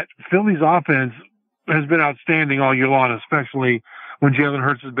 is that Philly's offense has been outstanding all year long, especially when Jalen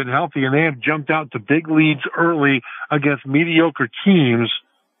Hurts has been healthy, and they have jumped out to big leads early against mediocre teams.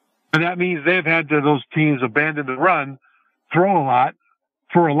 And that means they've had those teams abandon the run, throw a lot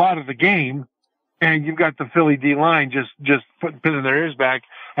for a lot of the game, and you've got the Philly D-line just pinning their ears back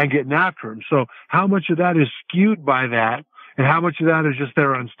and getting after them. So how much of that is skewed by that, and how much of that is just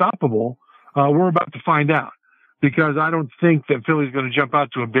they're unstoppable, we're about to find out. Because I don't think that Philly's going to jump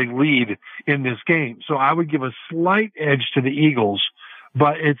out to a big lead in this game. So I would give a slight edge to the Eagles,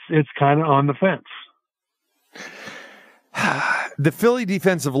 but it's kind of on the fence. The Philly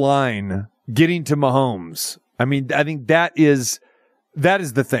defensive line getting to Mahomes. I mean, I think that is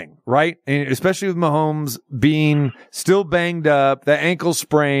the thing, right? And especially with Mahomes being still banged up, the ankle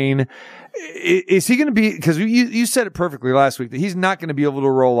sprain. Is he going to be, because you said it perfectly last week, that he's not going to be able to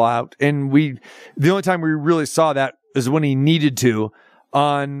roll out. And the only time we really saw that is when he needed to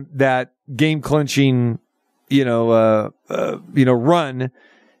on that game clinching, run,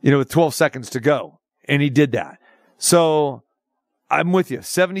 with 12 seconds to go. And he did that. So I'm with you.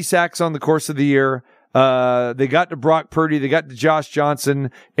 70 sacks on the course of the year. They got to Brock Purdy. They got to Josh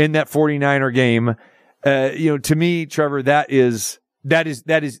Johnson in that 49er game. To me, Trevor, that is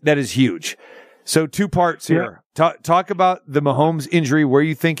huge. So 2 parts here. Yeah. Talk about the Mahomes injury, where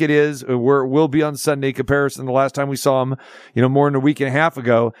you think it is, or where it will be on Sunday, comparison to the last time we saw him, more than a week and a half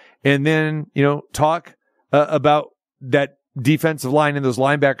ago. And then, talk about that defensive line and those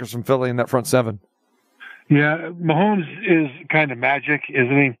linebackers from Philly in that front seven. Yeah, Mahomes is kind of magic,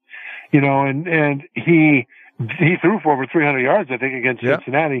 isn't he? And he threw for over 300 yards, I think, against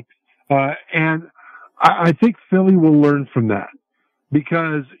Cincinnati. And I think Philly will learn from that,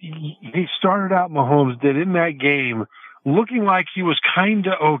 because he started out, Mahomes did, in that game looking like he was kind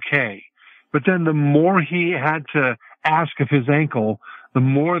of okay. But then the more he had to ask of his ankle, the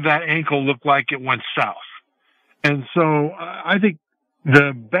more that ankle looked like it went south. And so I think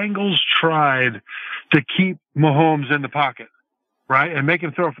the Bengals tried to keep Mahomes in the pocket, right, and make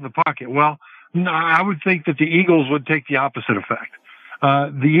him throw from the pocket. Well, no, I would think that the Eagles would take the opposite effect.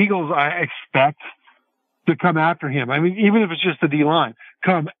 The Eagles, I expect to come after him. I mean, even if it's just the D-line,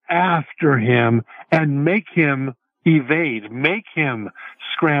 come after him and make him evade, make him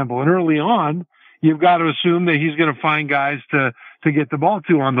scramble. And early on, you've got to assume that he's going to find guys to get the ball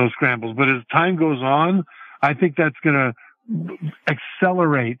to on those scrambles. But as time goes on, I think that's going to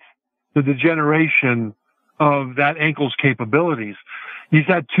accelerate the degeneration of that ankle's capabilities. He's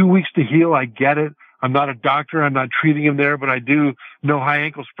had 2 weeks to heal. I get it. I'm not a doctor. I'm not treating him there, but I do know high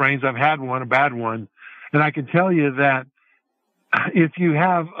ankle sprains. I've had one, a bad one. And I can tell you that if you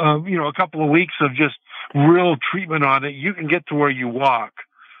have, a couple of weeks of just real treatment on it, you can get to where you walk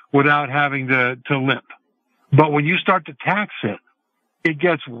without having to limp. But when you start to tax it, it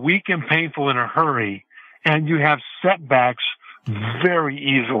gets weak and painful in a hurry, and you have setbacks very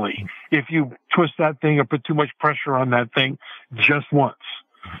easily if you twist that thing or put too much pressure on that thing just once.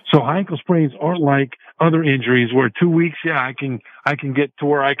 So high ankle sprains aren't like other injuries where 2 weeks, I can get to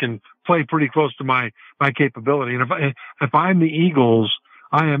where I can play pretty close to my capability. And if I'm the Eagles,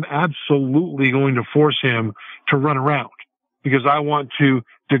 I am absolutely going to force him to run around, because I want to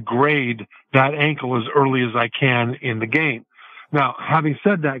degrade that ankle as early as I can in the game. Now, having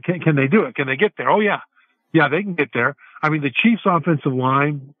said that, can they do it? Can they get there? Oh, yeah. Yeah, they can get there. I mean, the Chiefs' offensive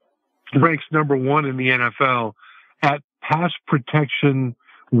line ranks number 1 in the NFL at pass protection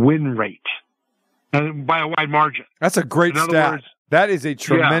win rate, and by a wide margin. That's a great stat. Words, that is a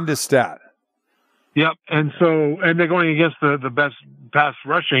tremendous stat. Yep. And they're going against the best pass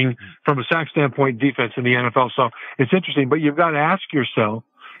rushing from a sack standpoint defense in the NFL. So it's interesting, but you've got to ask yourself,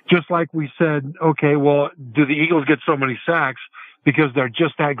 just like we said, okay, well, do the Eagles get so many sacks because they're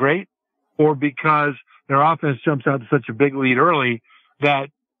just that great, or because their offense jumps out to such a big lead early that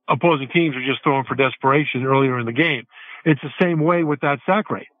opposing teams are just throwing for desperation earlier in the game? It's the same way with that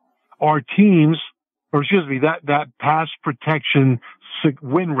sack rate. Our teams, that pass protection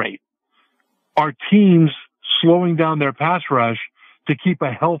win rate, our teams slowing down their pass rush to keep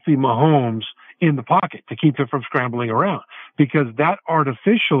a healthy Mahomes in the pocket, to keep it from scrambling around, because that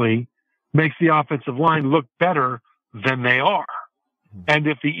artificially makes the offensive line look better than they are. And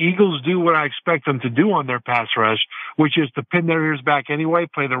if the Eagles do what I expect them to do on their pass rush, which is to pin their ears back anyway,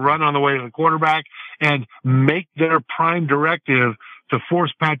 play the run on the way to the quarterback, and make their prime directive to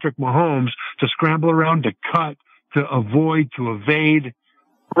force Patrick Mahomes to scramble around, to cut, to avoid, to evade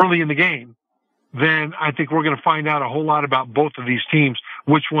early in the game, then I think we're going to find out a whole lot about both of these teams,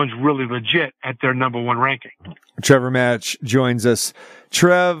 which one's really legit at their number one ranking. Trevor Matich joins us.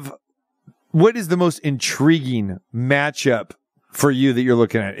 Trev, what is the most intriguing matchup for you that you're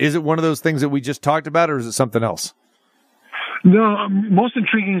looking at? Is it one of those things that we just talked about, or is it something else? No, most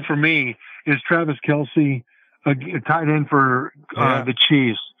intriguing for me is Travis Kelce, a tight end for the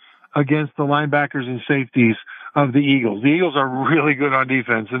Chiefs, against the linebackers and safeties of the Eagles. The Eagles are really good on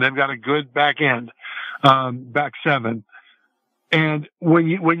defense, and they've got a good back end, back seven. And when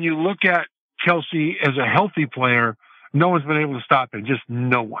you look at Kelce as a healthy player, no one's been able to stop him. Just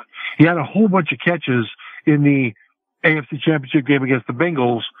no one. He had a whole bunch of catches in the AFC Championship game against the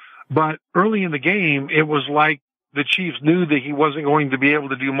Bengals, but early in the game, it was like the Chiefs knew that he wasn't going to be able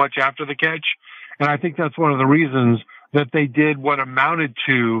to do much after the catch. And I think that's one of the reasons that they did what amounted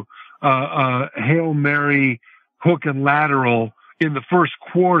to a Hail Mary hook and lateral in the first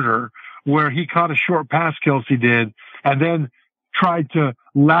quarter, where he caught a short pass, Kelce did, and then tried to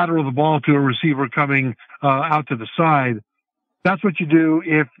lateral the ball to a receiver coming out to the side. That's what you do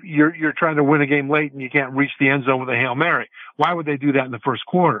if you're trying to win a game late and you can't reach the end zone with a Hail Mary. Why would they do that in the first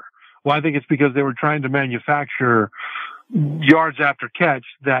quarter? Well, I think it's because they were trying to manufacture yards after catch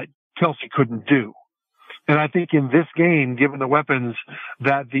that Kelce couldn't do. And I think in this game, given the weapons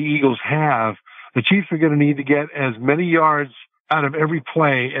that the Eagles have, the Chiefs are going to need to get as many yards out of every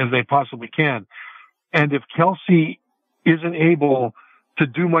play as they possibly can. And if Kelce isn't able to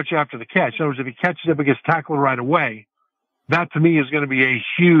do much after the catch, in other words, if he catches up and gets tackled right away, that to me is going to be a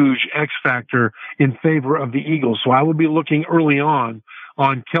huge X factor in favor of the Eagles. So I will be looking early on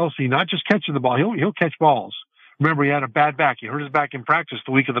Kelce, not just catching the ball. He'll catch balls. Remember, he had a bad back. He hurt his back in practice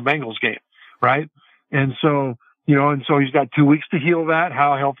the week of the Bengals game, right? And so, he's got 2 weeks to heal that.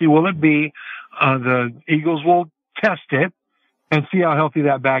 How healthy will it be? The Eagles will test it and see how healthy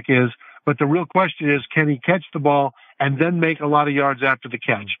that back is. But the real question is, can he catch the ball and then make a lot of yards after the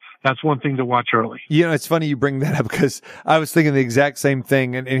catch? That's one thing to watch early. It's funny you bring that up, because I was thinking the exact same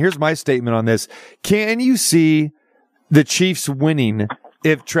thing. And here's my statement on this. Can you see the Chiefs winning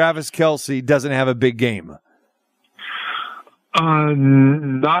if Travis Kelce doesn't have a big game?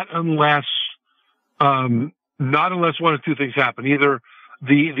 Not unless one of two things happen. Either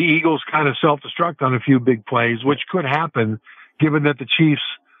the Eagles kind of self-destruct on a few big plays, which could happen given that the Chiefs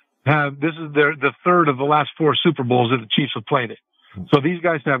this is the third of the last 4 Super Bowls that the Chiefs have played it. So these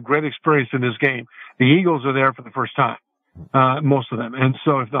guys have great experience in this game. The Eagles are there for the first time, most of them. And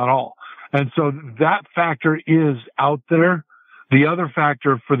so, if not all. And so that factor is out there. The other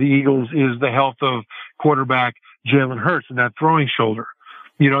factor for the Eagles is the health of quarterback Jalen Hurts and that throwing shoulder.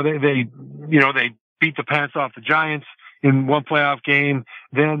 They beat the pants off the Giants in one playoff game.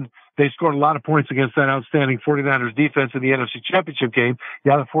 Then they scored a lot of points against that outstanding 49ers defense in the NFC Championship game.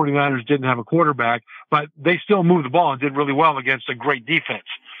 Yeah, the 49ers didn't have a quarterback, but they still moved the ball and did really well against a great defense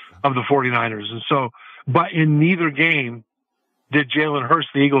of the 49ers. And so, but in neither game did Jalen Hurts,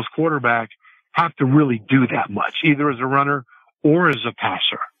 the Eagles quarterback, have to really do that much, either as a runner or as a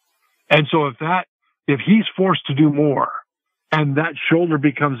passer. And so if he's forced to do more and that shoulder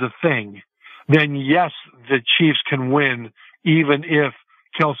becomes a thing, then yes, the Chiefs can win, even if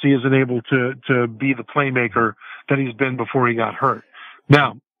Kelce isn't able to be the playmaker that he's been before he got hurt.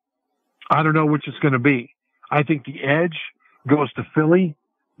 Now, I don't know which it's going to be. I think the edge goes to Philly,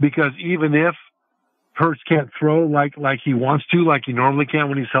 because even if Hurts can't throw like he wants to, like he normally can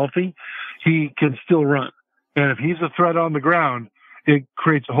when he's healthy, he can still run. And if he's a threat on the ground, it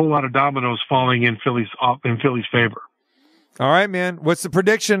creates a whole lot of dominoes falling in Philly's favor. All right, man. What's the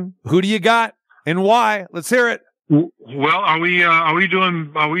prediction? Who do you got and why? Let's hear it. Well, are we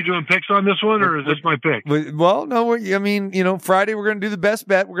doing picks on this one, or is this my pick? Well, no. Friday we're going to do the best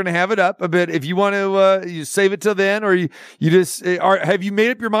bet. We're going to have it up a bit. If you want to, you save it till then, or you just have you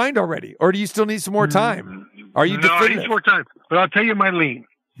made up your mind already, or do you still need some more time? Are you? No, I need some more time. But I'll tell you my lean.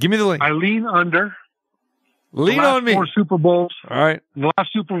 Give me the lean. I lean under. Lean on me. 4 Super Bowls. All right. The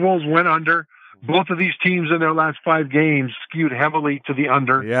last Super Bowls went under. Both of these teams in their last 5 games skewed heavily to the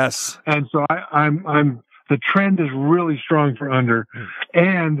under. Yes. And so I'm the trend is really strong for under,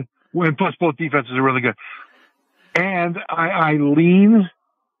 and plus both defenses are really good. And I lean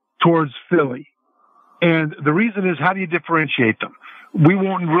towards Philly. And the reason is, how do you differentiate them? We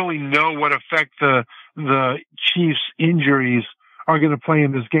won't really know what effect the Chiefs' injuries are going to play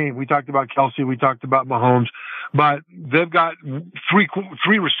in this game. We talked about Kelce, we talked about Mahomes, but they've got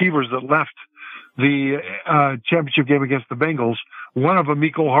three receivers that left the championship game against the Bengals. One of them,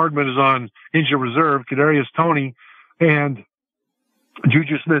 Mecole Hardman, is on injured reserve. Kadarius Toney and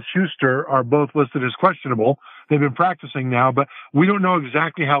Juju Smith-Schuster are both listed as questionable. They've been practicing now, but we don't know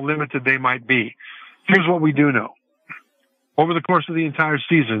exactly how limited they might be. Here's what we do know. Over the course of the entire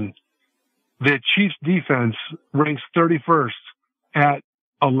season, the Chiefs defense ranks 31st at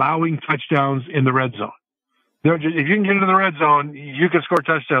allowing touchdowns in the red zone. If you can get into the red zone, you can score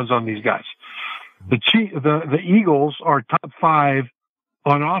touchdowns on these guys. The Eagles are top 5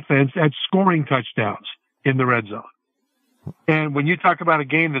 on offense at scoring touchdowns in the red zone. And when you talk about a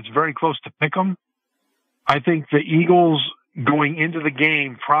game that's very close to pick 'em, I think the Eagles going into the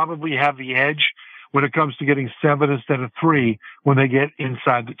game probably have the edge when it comes to getting 7 instead of 3 when they get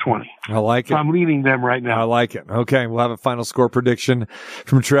inside the 20. I like it. So I'm leaning them right now. I like it. Okay, we'll have a final score prediction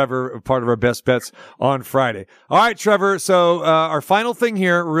from Trevor, part of our best bets on Friday. All right, Trevor, so our final thing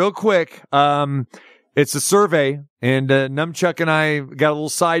here, real quick, it's a survey, and Numchuck and I got a little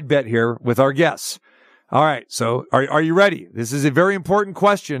side bet here with our guests. All right, so are you ready? This is a very important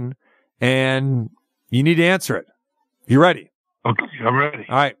question, and you need to answer it. You ready? Okay, I'm ready.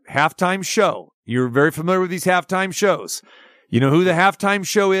 All right, halftime show. You're very familiar with these halftime shows. You know who the halftime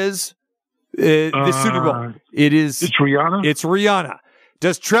show is? The Super Bowl. It's Rihanna? It's Rihanna.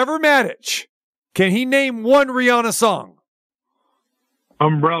 Does Trevor Matich, can he name one Rihanna song?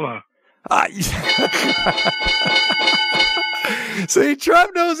 Umbrella. See, Trev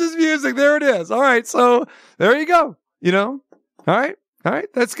knows his music. There it is. All right, so there you go. You know? All right,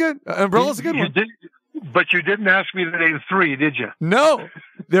 that's good. Umbrella's a good one. But you didn't ask me to name 3, did you? No.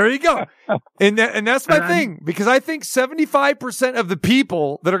 There you go. And that's my thing, because I think 75% of the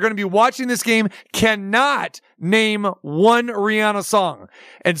people that are going to be watching this game cannot name one Rihanna song.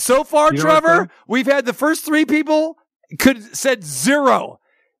 And so far, Trevor, we've had the first 3 people said 0.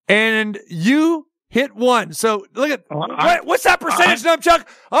 And you hit 1. So look at, what's that percentage, Numchuck?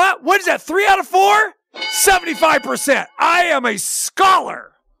 What is that, 3 out of 4? 75%. I am a scholar.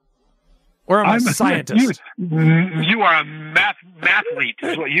 Or I'm a scientist. You are a mathlete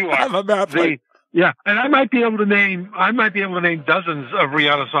is what you are. I'm a mathlete. Yeah, and I might be able to name dozens of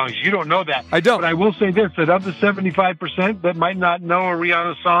Rihanna songs. You don't know that. I don't. But I will say this, that of the 75% that might not know a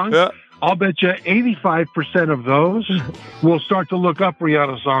Rihanna song, I'll bet you 85% of those will start to look up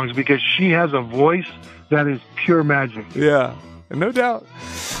Rihanna songs because she has a voice that is pure magic. Yeah, no doubt.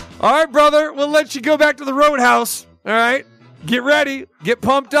 All right, brother, we'll let you go back to the Roadhouse. All right. Get ready. Get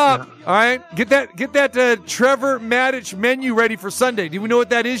pumped up. Yeah. All right. Get that Trevor Matich menu ready for Sunday. Do we know what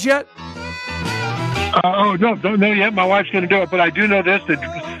that is yet? No, don't know yet. My wife's going to do it, but I do know this,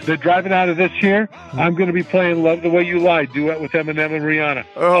 that driving out of this here, I'm going to be playing Love the Way You Lie, duet with Eminem and Rihanna.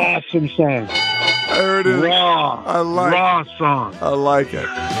 Oh. Awesome song. There it is. Raw song. I like it.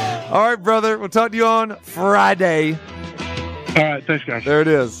 All right, brother. We'll talk to you on Friday. All right. Thanks, guys. There it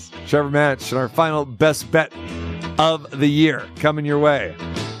is. Trevor Matich and our final best bet of the year coming your way.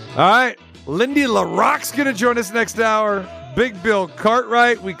 All right. Lindy LaRock's going to join us next hour. Big Bill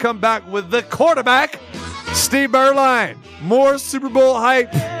Cartwright. We come back with the quarterback, Steve Berline. More Super Bowl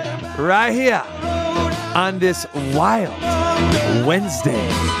hype right here on this wild Wednesday.